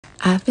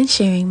I've been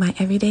sharing my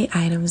everyday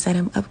items that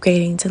I'm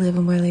upgrading to live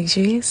a more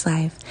luxurious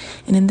life,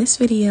 and in this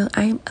video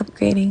I am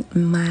upgrading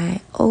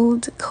my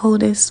old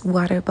coldest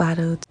water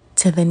bottle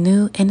to the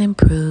new and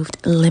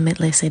improved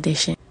Limitless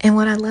Edition. And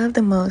what I love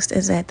the most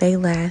is that they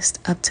last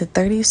up to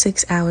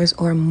 36 hours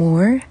or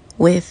more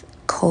with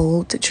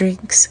cold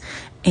drinks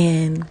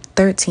and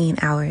 13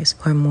 hours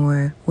or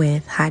more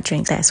with hot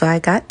drinks. So I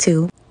got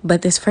two.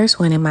 But this first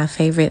one and my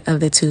favorite of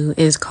the two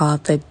is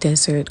called the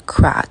Desert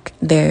Croc.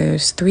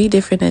 There's 3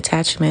 different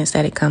attachments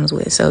that it comes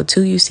with. So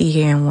 2 you see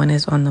here and 1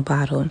 is on the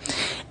bottle.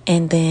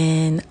 And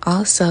then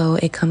also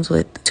it comes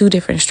with 2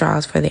 different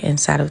straws for the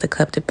inside of the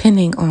cup,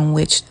 depending on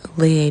which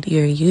lid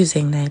you're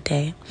using that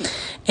day.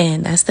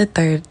 And that's the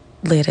third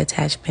lid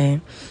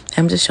attachment.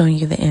 I'm just showing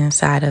you the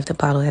inside of the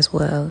bottle as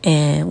well.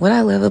 And what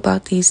I love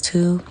about these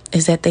two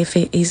is that they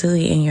fit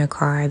easily in your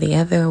car. The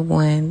other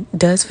one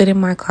does fit in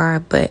my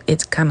car, but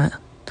it's kind of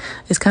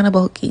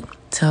bulky.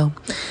 So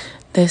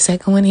the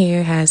second one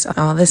here has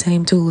all the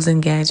same tools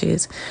and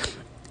gadgets.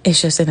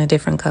 It's just in a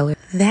different color.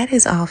 That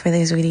is all for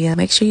this video.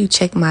 Make sure you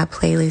check my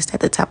playlist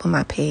at the top of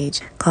my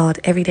page called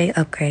Everyday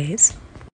Upgrades.